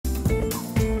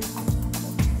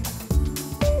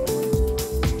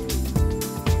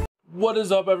What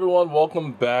is up, everyone?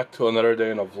 Welcome back to another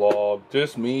day in a vlog.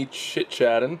 Just me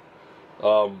chit-chatting.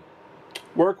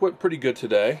 Work went pretty good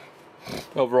today.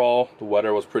 Overall, the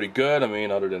weather was pretty good. I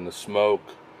mean, other than the smoke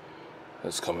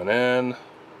that's coming in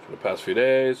for the past few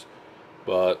days.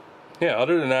 But yeah,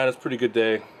 other than that, it's a pretty good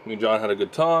day. Me and John had a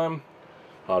good time.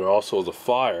 There also was a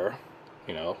fire,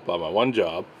 by my one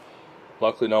job.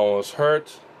 Luckily, no one was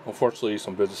hurt. Unfortunately,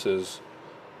 some businesses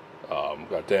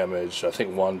got damaged. I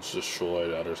think one's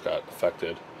destroyed, others got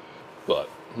affected, but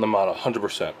I'm not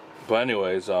 100%. But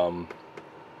anyways,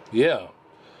 yeah.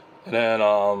 And then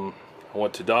I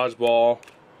went to dodgeball.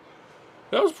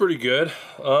 That was pretty good.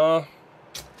 My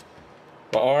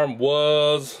arm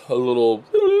was a little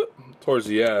towards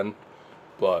the end,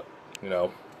 but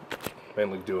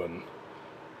mainly doing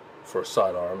for a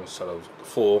sidearm instead of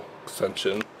full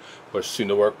extension, which seemed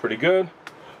to work pretty good.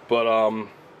 But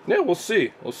yeah, we'll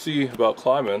see. We'll see about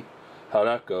climbing, how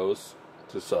that goes.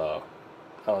 Just I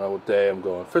don't know what day I'm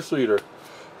going officially, either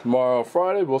tomorrow or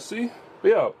Friday. We'll see. But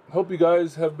yeah, hope you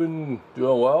guys have been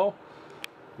doing well.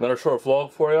 Another short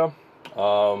vlog for you.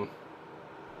 Trying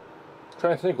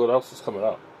to think what else is coming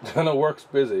up. I know work's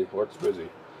busy.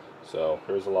 So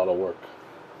there's a lot of work,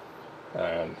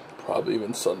 and probably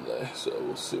even Sunday. So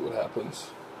we'll see what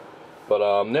happens. But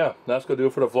yeah, that's gonna do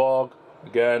it for the vlog.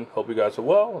 Again, hope you guys are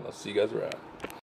well, and I'll see you guys around.